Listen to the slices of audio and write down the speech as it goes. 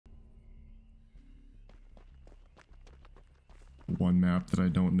one map that I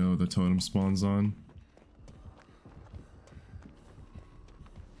don't know the totem spawns on.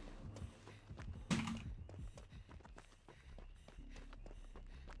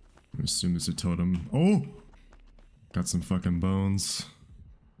 I assume there's a totem. Oh! Got some fucking bones.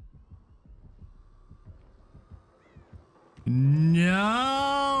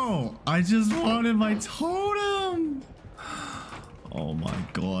 No! I just wanted my totem! Oh my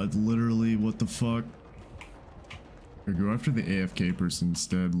god, literally, what the fuck? Or go after the AFK person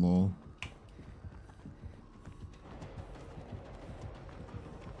instead, lol.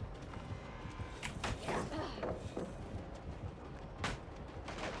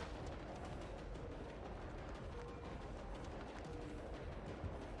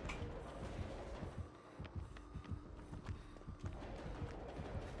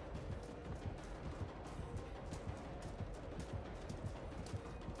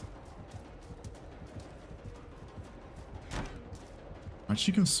 Why'd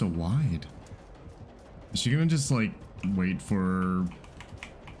she go so wide? Is she gonna just like wait for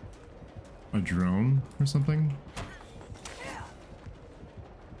a drone or something?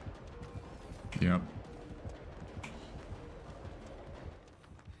 Yep.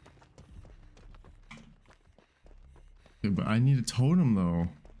 Yeah, but I need a totem though.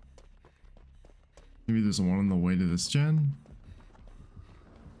 Maybe there's one on the way to this gen?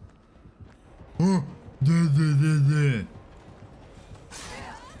 Oh!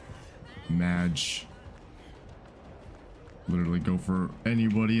 Madge. Literally go for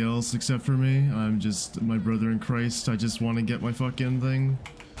anybody else except for me. I'm just my brother in Christ. I just want to get my fucking thing.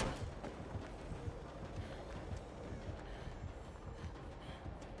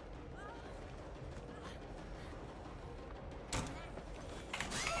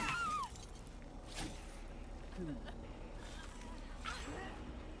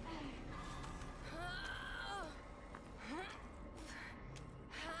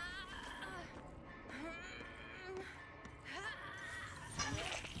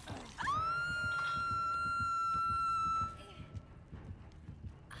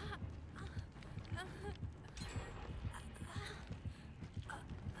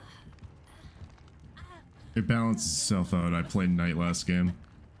 It balances itself out. I played Knight last game.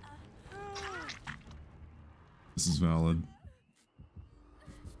 This is valid.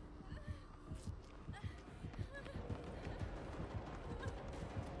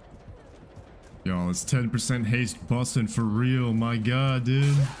 Y'all, it's 10% haste busting for real. My god,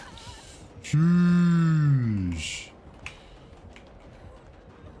 dude. Sheesh.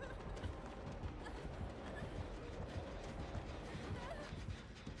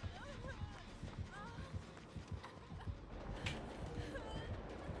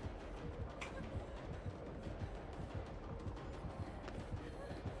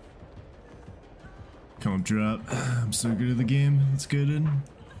 Comp drop. I'm so good at the game. Let's get in. Have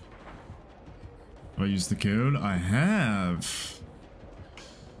I used the code? I have.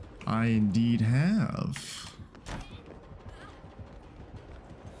 I indeed have.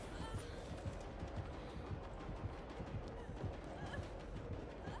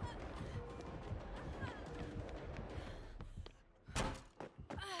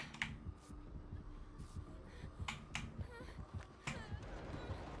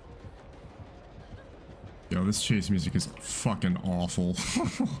 Yo, this chase music is fucking awful.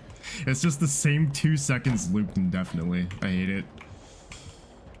 It's just the same 2 seconds looped indefinitely. I hate it.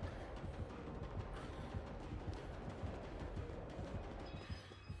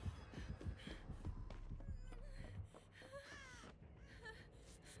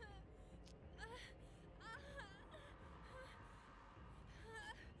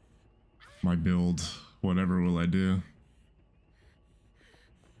 My build. Whatever will I do?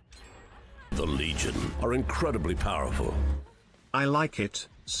 The Legion are incredibly powerful. I like it,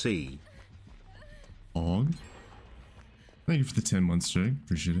 see. Og? Thank you for the 10 months, Jake.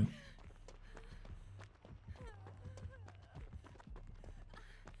 Appreciate it.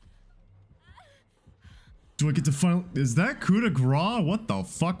 Do I get to final? Is that coup de grace? What the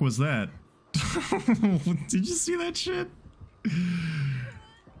fuck was that? Did you see that shit?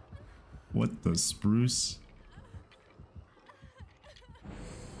 What the spruce?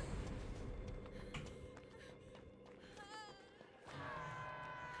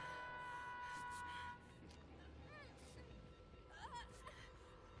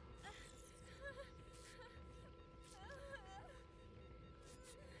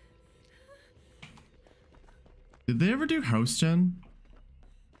 Did they ever do house gen?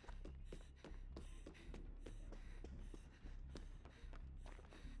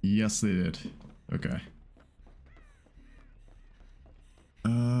 Yes, they did. Okay.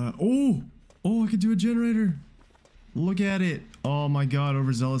 Oh! Oh, I could do a generator! Look at it. Oh my god,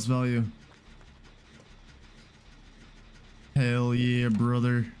 overzealous value. Hell yeah,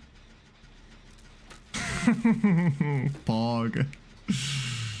 brother. Pog.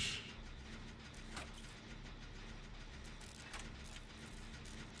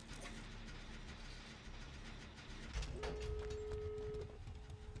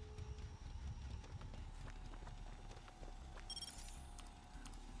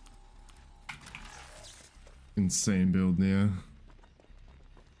 Insane build, yeah.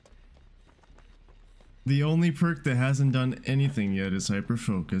 The only perk that hasn't done anything yet is hyper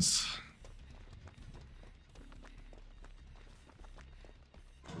focus.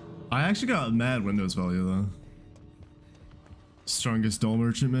 I actually got mad Windows value though. Strongest dull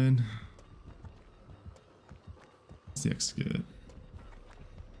merchant, man. CX good.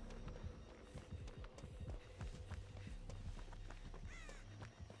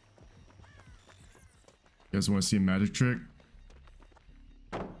 You guys want to see a magic trick?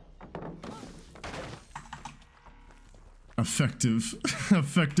 Effective.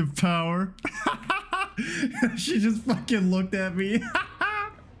 Effective power. She just fucking looked at me.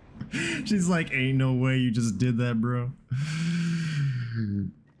 She's like, ain't no way you just did that, bro.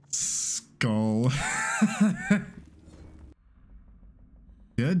 Skull.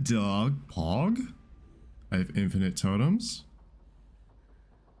 Good dog. Pog? I have infinite totems.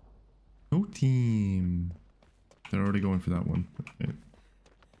 Oh, team. They're already going for that one. Okay.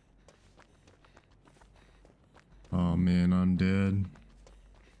 Oh man, I'm dead.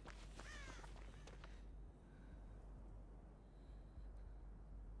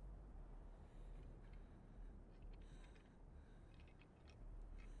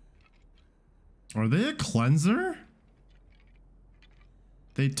 Are they a cleanser?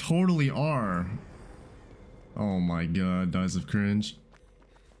 They totally are. Oh my god, dies of cringe.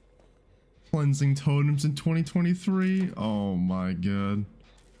 Cleansing totems in 2023? Oh my god.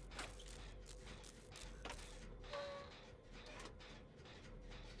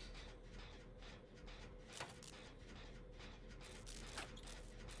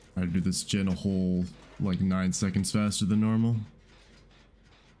 I do this gen a whole like 9 seconds faster than normal.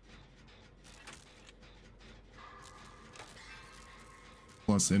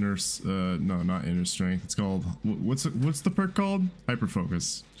 Plus inner, no, not inner strength. It's called, what's the perk called? Hyper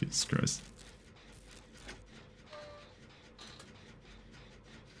focus. Jesus Christ.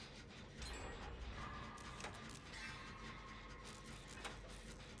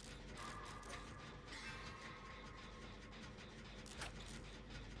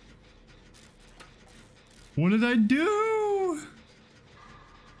 What did I do?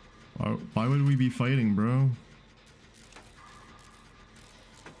 Why would we be fighting, bro?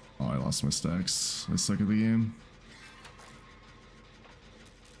 Oh, I lost my stacks. I suck at the game.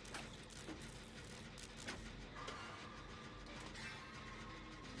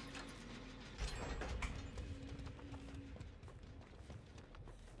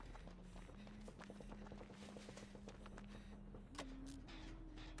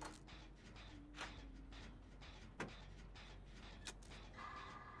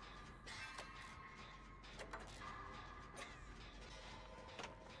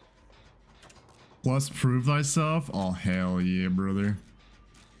 Plus prove thyself? Oh hell yeah, brother.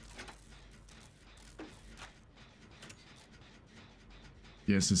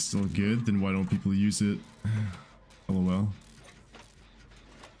 Yes, it's still good, then why don't people use it? LOL.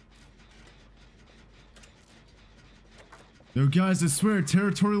 Yo guys, I swear,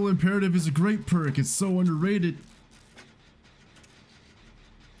 Territorial Imperative is a great perk, it's so underrated.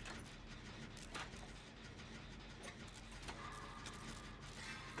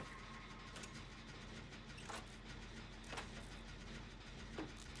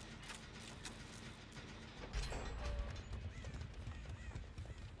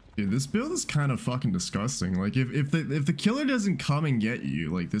 Dude, this build is kind of fucking disgusting. Like, if the killer doesn't come and get you,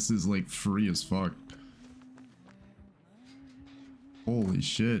 like, this is like free as fuck. Holy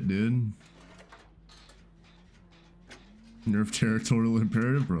shit, dude. Nerf Territorial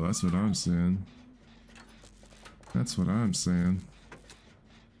Imperative, bro. That's what I'm saying. That's what I'm saying.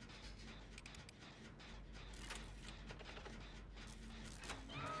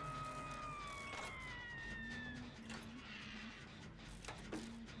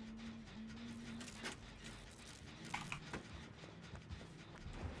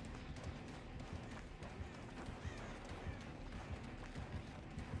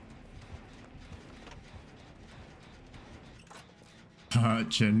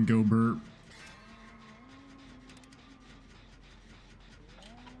 Chen go burp.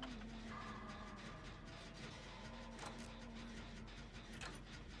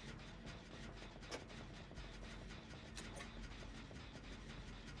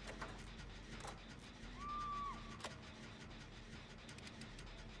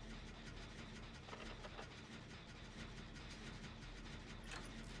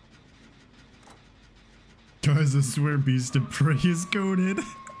 Guys, I swear Beast of Prey is coded.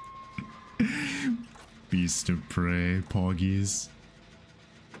 Beast of Prey, Poggies.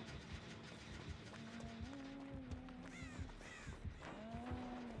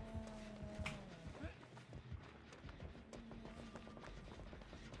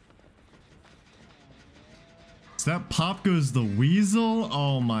 Is that Pop Goes the Weasel?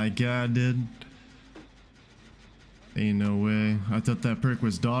 Oh my god, dude. Ain't no way. I thought that perk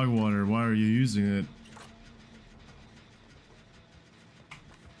was dog water. Why are you using it?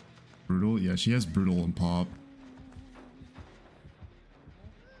 Brutal? Yeah, she has brutal and pop.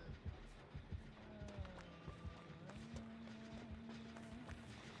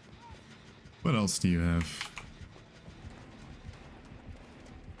 What else do you have?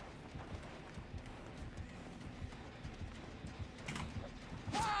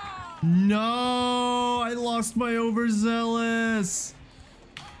 No, I lost my Overzealous.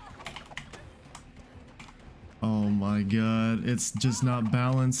 Oh my god, it's just not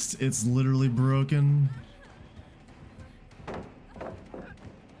balanced. It's literally broken.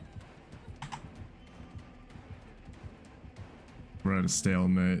 We're at a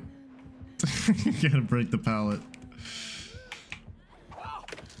stalemate. Gotta break the pallet.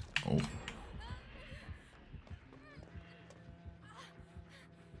 Oh.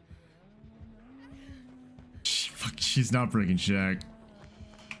 Fuck, she's not breaking Shaq.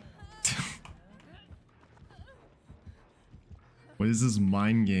 What is this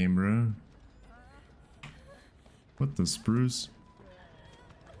mind game, bro? What the spruce?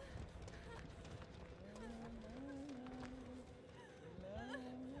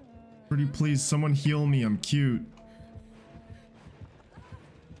 Pretty please, someone heal me, I'm cute.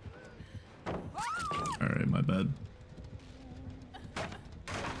 Alright, my bad.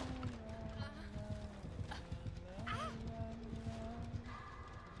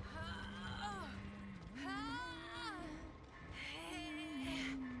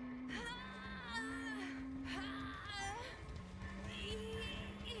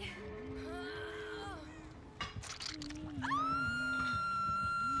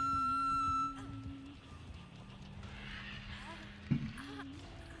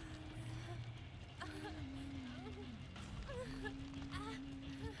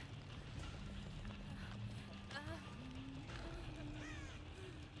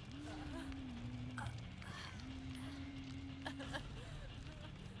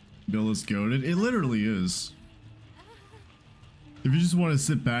 Bill is goated. It literally is. If you just want to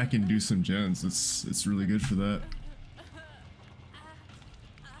sit back and do some gens, it's really good for that.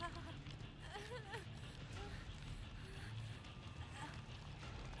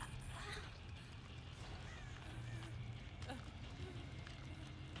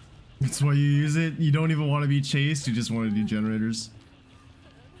 That's why you use it. You don't even want to be chased, you just want to do generators.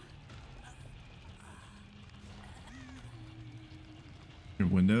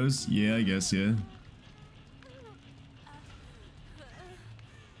 Windows? Yeah, I guess, yeah.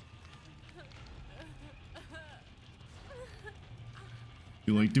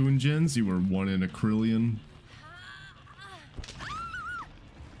 You like doing gens? You were one in a trillion.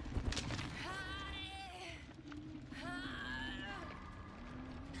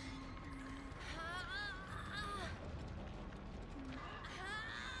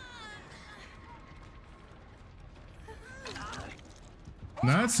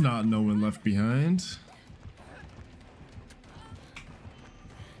 That's not No One Left Behind.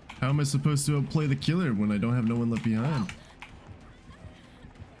 How am I supposed to play the killer when I don't have No One Left Behind?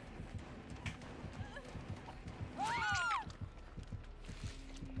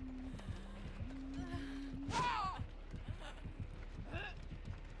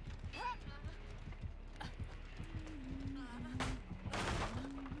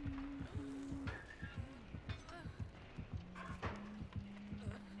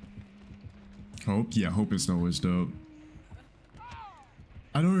 Hope? Yeah, Hope is always dope.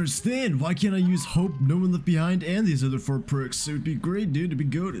 I don't understand. Why can't I use Hope, No One Left Behind, and these other 4 perks? It would be great, dude, to be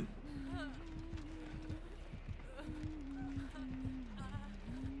goated.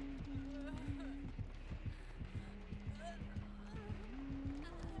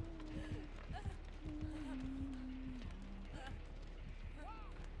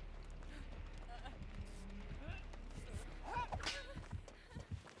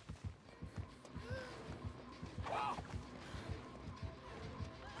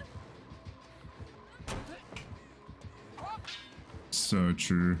 So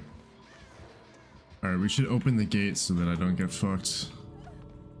true. Alright, we should open the gate so that I don't get fucked.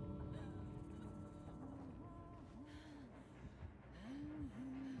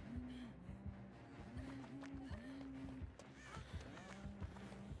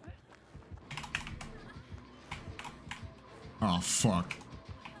 Oh, fuck.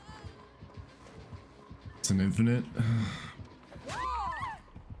 It's an infinite.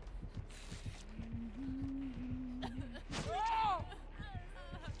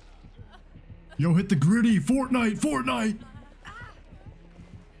 Yo, hit the gritty. Fortnite, Fortnite.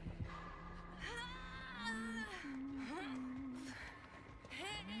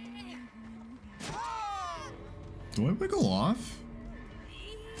 Do I wiggle off?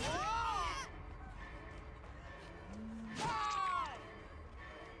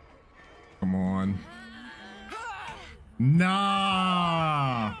 Come on.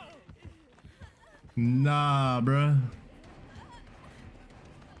 Nah. Nah, bruh.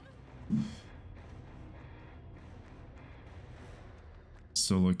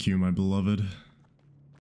 Solo queue, my beloved.